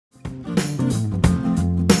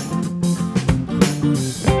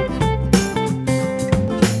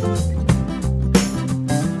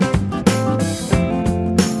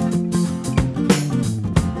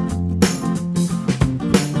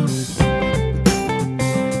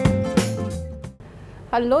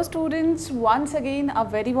Hello students, once again a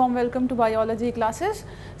very warm welcome to biology classes.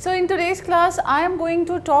 So in today's class I am going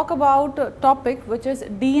to talk about a topic which is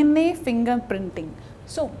DNA fingerprinting.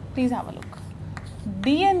 So please have a look.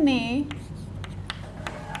 DNA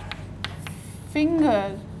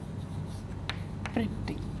fingerprinting.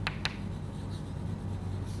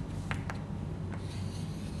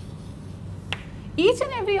 Each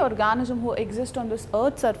and every organism who exists on this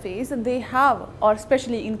earth surface, they have, or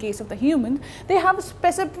especially in case of the human, they have a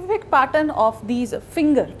specific pattern of these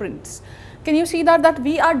fingerprints. Can you see that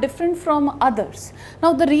we are different from others?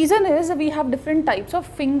 Now the reason is we have different types of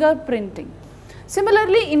fingerprinting.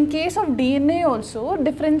 Similarly, in case of DNA also,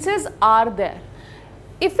 differences are there.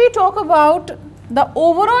 If we talk about the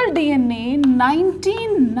overall DNA,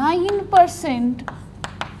 99%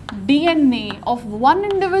 DNA of one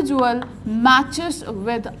individual matches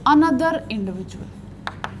with another individual,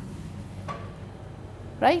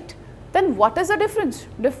 right? Then what is the difference?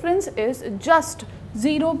 Difference is just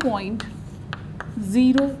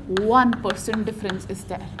 0.01% difference is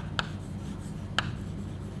there,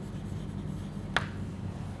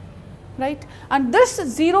 right? And this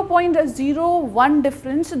 0.01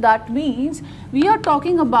 difference, that means we are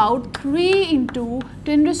talking about 3 into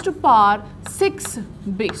 10 raised to power 6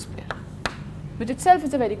 base pair, which itself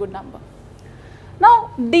is a very good number.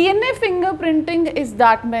 Now DNA fingerprinting is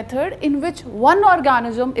that method in which one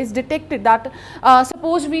organism is detected, that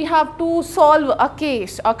suppose we have to solve a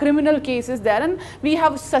case, a criminal case is there, and we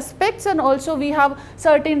have suspects and also we have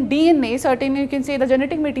certain DNA, certain you can say the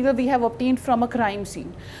genetic material we have obtained from a crime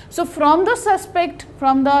scene. So from the suspect,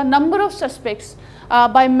 from the number of suspects,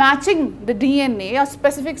 by matching the DNA, a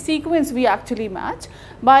specific sequence we actually match,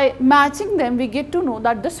 by matching them we get to know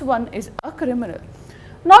that this one is a criminal.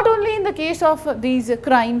 Not only in the case of these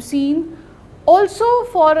crime scene, also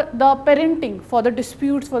for the parenting, for the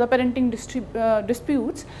disputes, for the parenting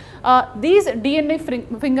disputes, these DNA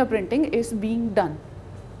fingerprinting is being done.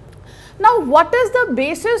 Now what is the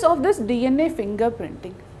basis of this DNA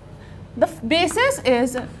fingerprinting? The basis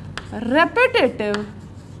is repetitive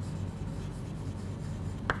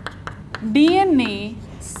DNA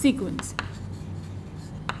sequencing.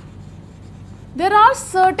 There are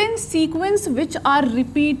certain sequences which are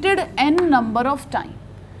repeated n number of times.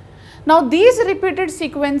 Now these repeated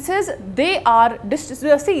sequences, they are,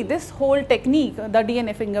 see this whole technique, the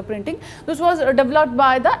DNA fingerprinting, this was developed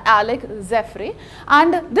by the AIIMS,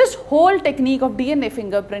 and this whole technique of DNA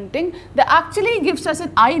fingerprinting, they actually gives us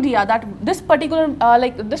an idea that this particular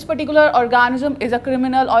this particular organism is a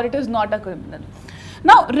criminal or it is not a criminal.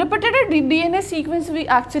 Now repetitive DNA sequence we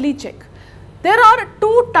actually check. There are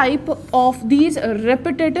two types of these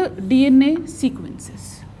repetitive DNA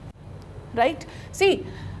sequences, right? See,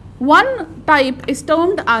 one type is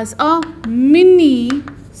termed as a mini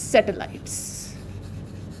satellites.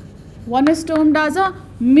 One is termed as a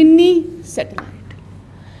mini satellite,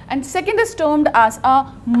 and second is termed as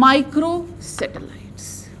a micro satellites.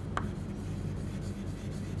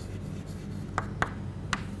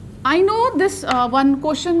 I know this one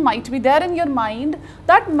question might be there in your mind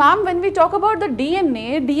that ma'am, when we talk about the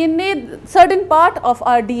DNA, certain part of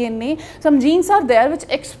our DNA, some genes are there which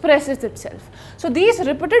expresses itself. So these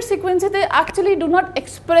repeated sequences, they actually do not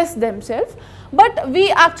express themselves, but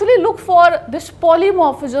we actually look for this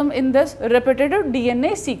polymorphism in this repetitive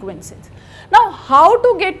DNA sequences. Now how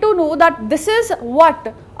to get to know that this is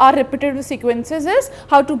what our repetitive sequences is,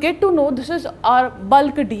 how to get to know this is our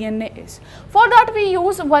bulk DNA is. For that we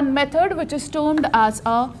use one method which is termed as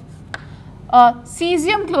a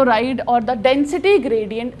cesium chloride or the density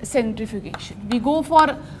gradient centrifugation. We go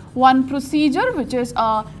for one procedure which is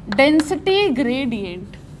a density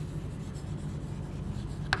gradient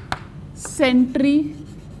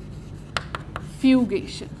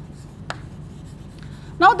centrifugation.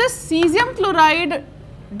 Now this cesium chloride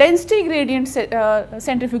density gradient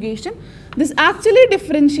centrifugation, this actually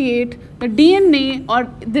differentiate the DNA, or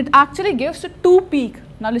that actually gives 2 peak.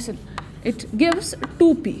 Now listen, it gives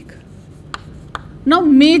 2 peak. Now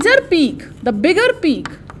major peak, the bigger peak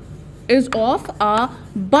is of a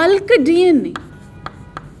bulk DNA,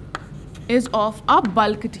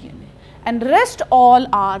 and rest all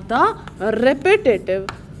are the repetitive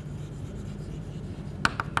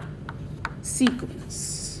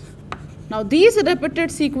sequence. Now these repeated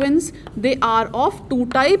sequence, they are of 2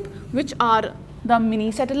 type, which are the mini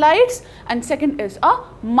satellites, and second is a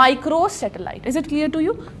micro satellite. Is it clear to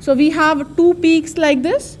you? So we have 2 peaks like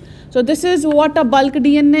this. So this is what a bulk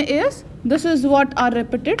DNA is. This is what our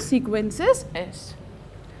repeated sequences is.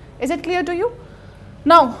 Is it clear to you?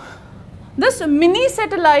 Now this mini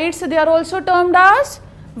satellites, they are also termed as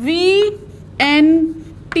VNTR.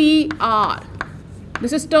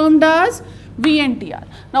 This is termed as VNTR.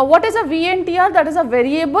 Now, what is a VNTR? That is a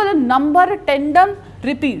variable number tandem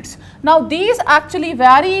repeats. Now, these actually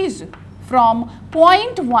varies from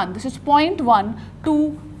 0.1, this is 0.1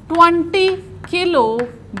 to 20 kilo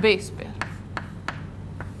base pair.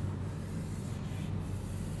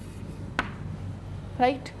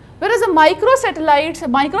 Right? Whereas the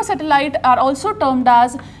microsatellite are also termed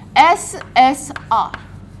as SSR.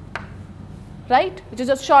 Right, which is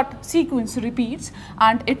a short sequence repeats,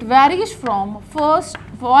 and it varies from first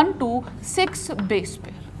 1 to 6 base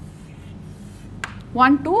pair.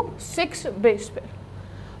 1 to 6 base pair.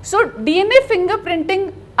 So, DNA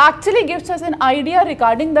fingerprinting actually gives us an idea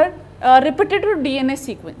regarding the repetitive DNA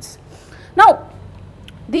sequence. Now,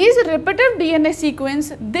 these repetitive DNA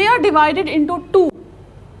sequence, they are divided into two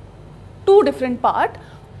different parts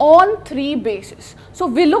on 3 bases. So,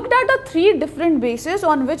 we looked at the 3 different bases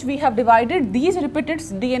on which we have divided these repeated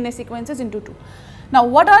DNA sequences into 2. Now,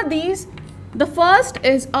 what are these? The first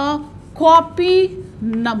is a copy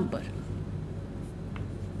number.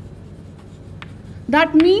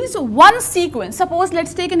 That means one sequence. Suppose let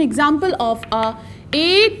us take an example of a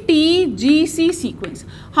ATGC sequence.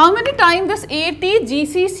 How many times this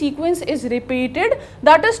ATGC sequence is repeated?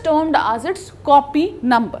 That is termed as its copy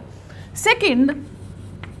number. Second,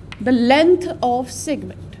 the length of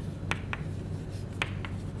segment.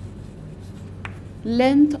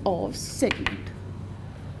 Length of segment.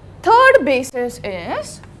 Third basis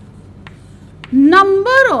is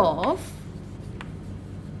number of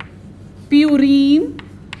purine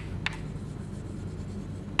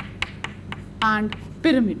and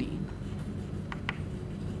pyrimidine.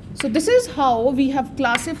 So, this is how we have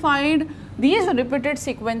classified these repeated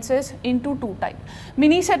sequences into 2 types,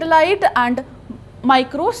 mini satellite and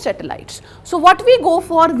microsatellites. So, what we go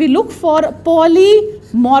for? We look for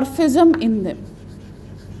polymorphism in them.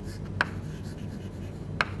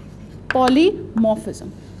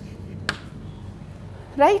 Polymorphism.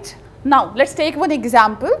 Right? Now, let us take one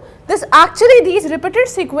example. These repeated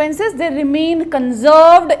sequences, they remain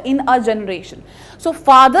conserved in a generation. So,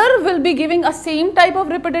 father will be giving a same type of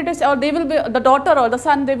repeated, or they will be, the daughter or the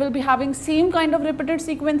son, they will be having same kind of repeated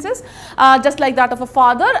sequences, just like that of a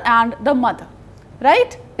father and the mother.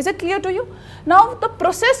 Right? Is it clear to you? Now, the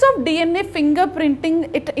process of DNA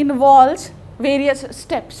fingerprinting, it involves various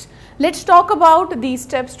steps. Let us talk about these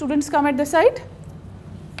steps. Students, come at the side.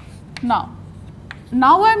 Now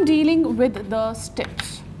I am dealing with the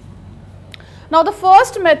steps. Now, the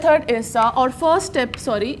first method is, first step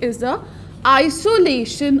is the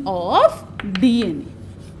isolation of DNA.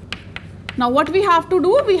 Now, what we have to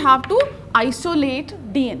do? We have to isolate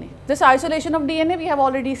DNA. This isolation of DNA we have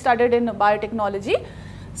already studied in biotechnology.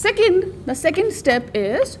 The second step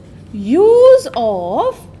is use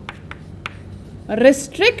of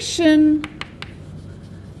restriction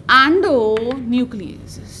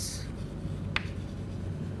endonucleases.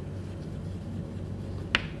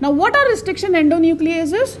 Now, what are restriction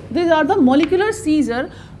endonucleases? These are the molecular seizure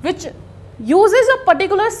which uses a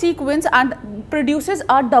particular sequence and produces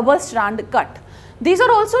a double strand cut. These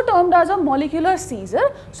are also termed as a molecular seizure.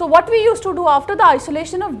 So, what we used to do after the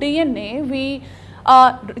isolation of DNA, we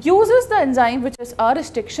uses the enzyme which is a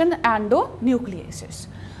restriction endonucleases.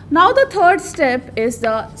 Now, the third step is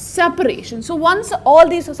the separation. So, once all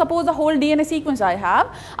these, suppose the whole DNA sequence I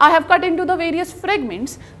have cut into the various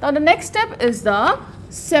fragments. Now, the next step is the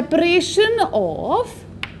separation of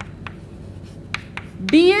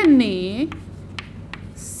DNA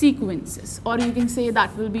sequences, or you can say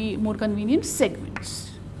that will be more convenient,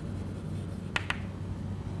 segments.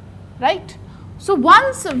 Right? So,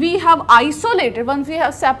 once we have isolated, once we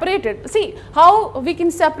have separated, see how we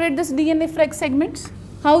can separate this DNA segments?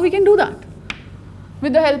 How we can do that?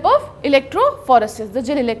 With the help of electrophoresis, the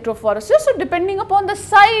gel electrophoresis. So, depending upon the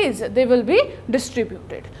size, they will be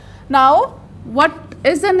distributed. Now, what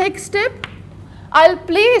is the next step? I'll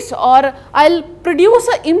place or I'll produce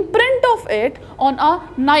an imprint of it on a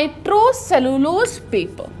nitrocellulose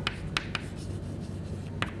paper.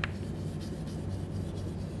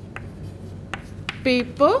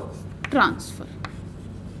 Paper transfer.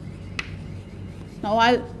 Now,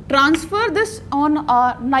 I'll transfer this on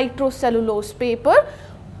a nitrocellulose paper.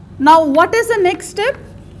 Now, what is the next step?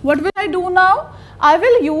 What will I do now? I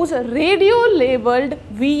will use radio labeled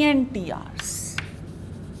VNTRs.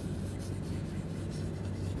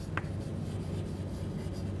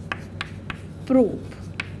 Probe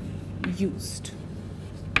used.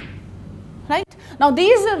 Right? Now,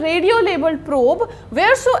 these radio labeled probe,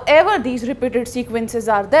 wheresoever these repeated sequences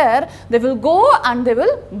are there, they will go and they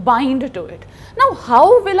will bind to it. Now,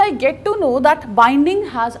 how will I get to know that binding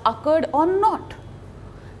has occurred or not?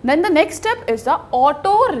 Then the next step is the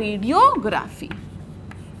autoradiography.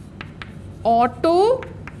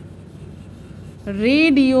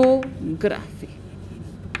 Autoradiography.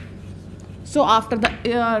 So after the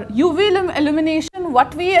UV illumination,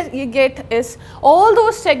 what we get is all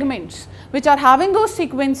those segments which are having those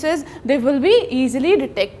sequences, they will be easily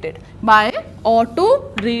detected by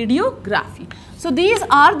autoradiography. So these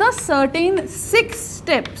are the certain 6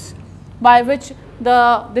 steps by which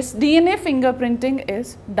this DNA fingerprinting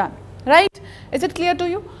is done, right? Is it clear to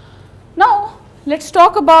you? Now let's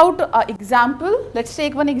talk about an example. Let's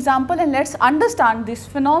take one example and let's understand this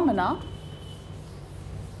phenomena.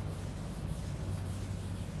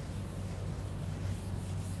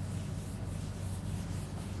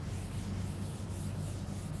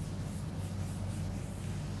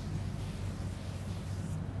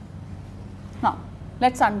 Now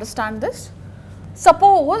let's understand this.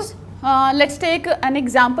 Suppose let's take an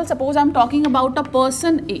example. Suppose I am talking about a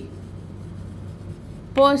person A.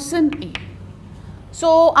 Person A.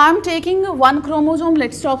 So I am taking one chromosome.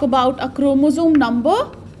 Let's talk about a chromosome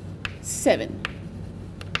number 7.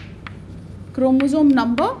 Chromosome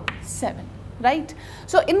number 7, right?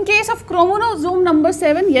 So in case of chromosome number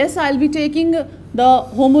 7, yes, I will be taking the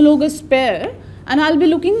homologous pair and I will be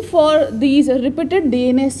looking for these repeated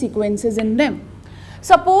DNA sequences in them.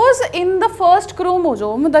 Suppose in the first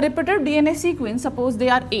chromosome, the repeated DNA sequence, suppose they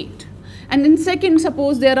are 8, and in second,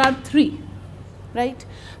 suppose there are 3, right?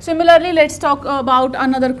 Similarly, let's talk about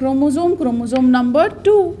another chromosome, chromosome number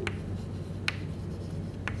 2.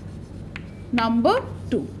 Number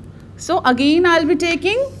 2. So again, I will be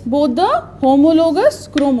taking both the homologous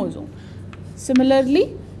chromosome.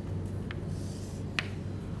 Similarly,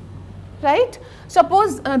 right?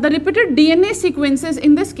 Suppose the repeated DNA sequences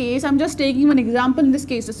in this case, I am just taking one example, in this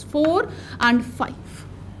case is 4 and 5,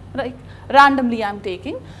 right? Randomly I am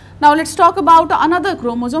taking. Now let's talk about another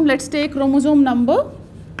chromosome. Let's take chromosome number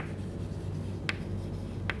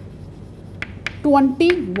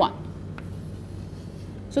 21.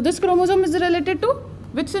 So this chromosome is related to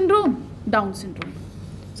which syndrome? Down syndrome.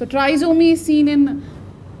 So trisomy is seen in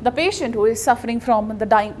the patient who is suffering from the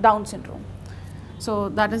Down syndrome. So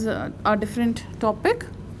that is a different topic.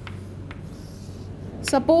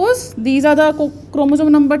 Suppose these are the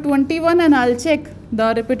chromosome number 21 and I will check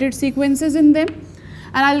the repeated sequences in them.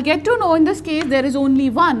 And I will get to know in this case there is only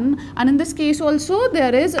 1, and in this case also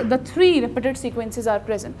there is the 3 repeated sequences are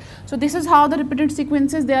present. So this is how the repeated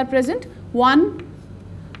sequences they are present. 1,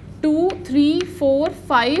 2, 3, 4,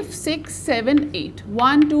 5, 6, 7, 8.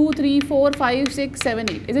 1, 2, 3, 4, 5, 6,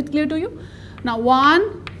 7, 8. Is it clear to you? Now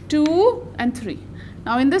 1, 2 and 3.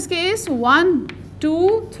 Now in this case 1,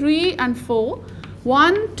 2, 3 and 4.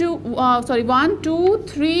 1, 2,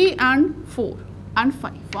 3 and 4 and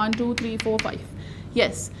 5. 1, 2, 3, 4, 5.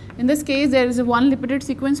 Yes, in this case there is a 1 repeated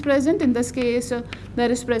sequence present. In this case there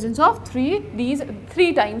is presence of 3. These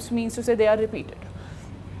 3 times means to say they are repeated.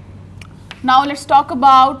 Now let's talk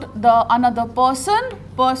about another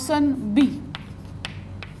person B.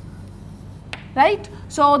 Right?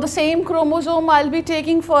 So the same chromosome I will be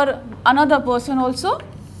taking for another person also.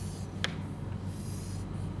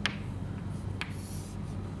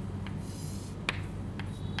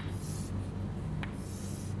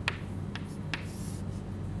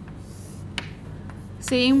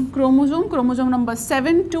 Same chromosome number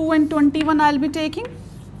 7, 2 and 21 I will be taking.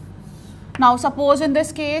 Now suppose in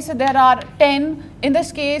this case there are 10, in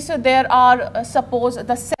this case there are suppose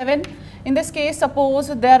the 7, in this case suppose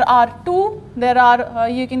there are 2, there are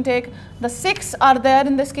you can take the 6 are there,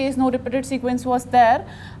 in this case no repeated sequence was there.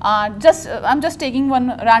 I am just taking one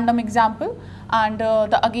random example, and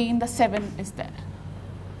again the 7 is there,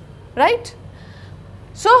 right?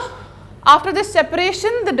 So after this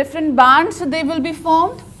separation the different bands they will be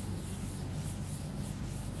formed.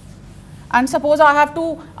 And suppose I have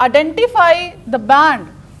to identify the band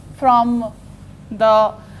from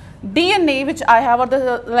the DNA which I have, or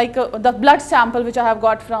the blood sample which I have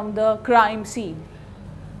got from the crime scene.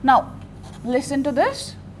 Now listen to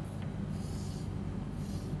this.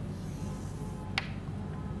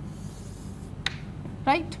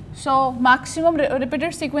 Right? So maximum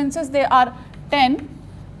repeated sequences they are 10,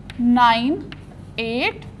 9,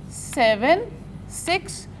 8, 7,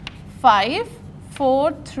 6, 5,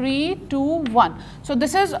 4, 3, 2, 1. So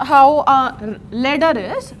this is how a ladder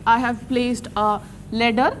is. I have placed a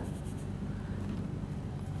ladder.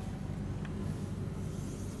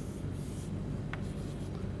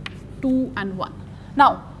 Two and 1.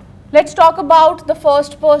 Now let's talk about the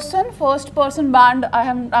first person band I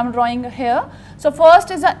am drawing here. So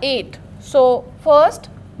first is a 8. So first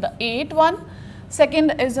the 8 one,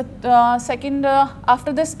 Second is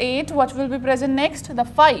after this 8, what will be present next? The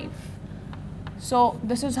 5. So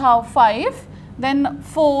this is how 5, then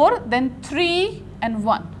 4, then 3 and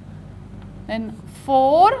 1. Then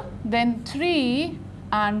 4, then 3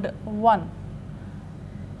 and 1.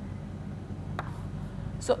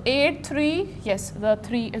 So 8, 3, yes, the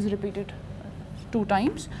 3 is repeated 2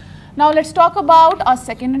 times. Now let's talk about our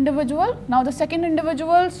second individual. Now the second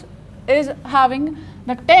individual is having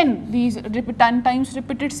the 10, these 10 times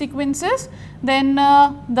repeated sequences, then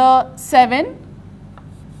the 7,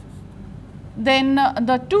 then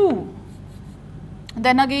the 2,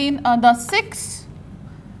 then again the 6,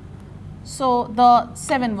 so the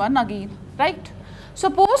 7 one again, right?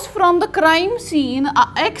 Suppose from the crime scene,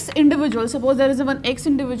 X individual, suppose there is one X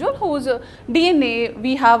individual whose DNA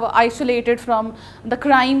we have isolated from the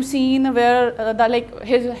crime scene where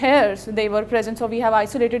his hairs, they were present. So we have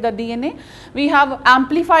isolated the DNA, we have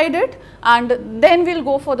amplified it, and then we'll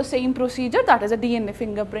go for the same procedure, that is a DNA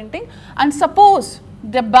fingerprinting. And suppose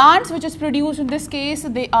the bands which is produced in this case,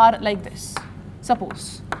 they are like this,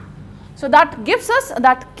 suppose. So that gives us,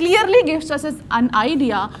 that clearly gives us an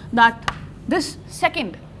idea that this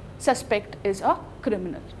second suspect is a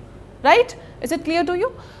criminal, right? Is it clear to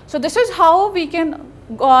you? So this is how we can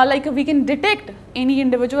we can detect any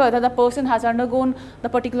individual, whether the person has undergone the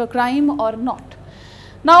particular crime or not.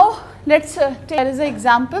 Now let's take there is an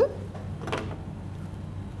example.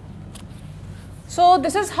 So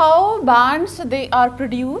this is how bands they are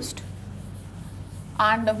produced,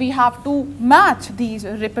 and we have to match these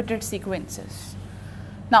repeated sequences.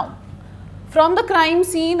 Now from the crime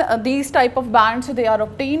scene, these type of bands they are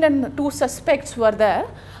obtained, and 2 suspects were there,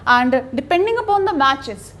 and depending upon the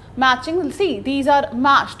matching, see these are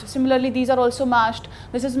matched, similarly these are also matched,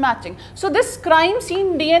 this is matching. So this crime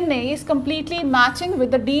scene DNA is completely matching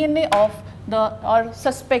with the DNA of the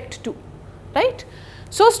suspect 2, right?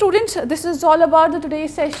 So students, this is all about the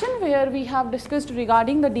today's session where we have discussed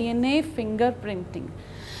regarding the DNA fingerprinting.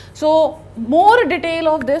 So more detail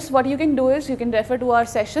of this, what you can do is you can refer to our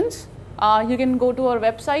sessions. You can go to our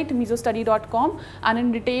website misostudy.com, and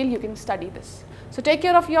in detail you can study this. So take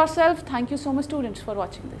care of yourself. Thank you so much students for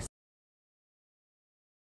watching this.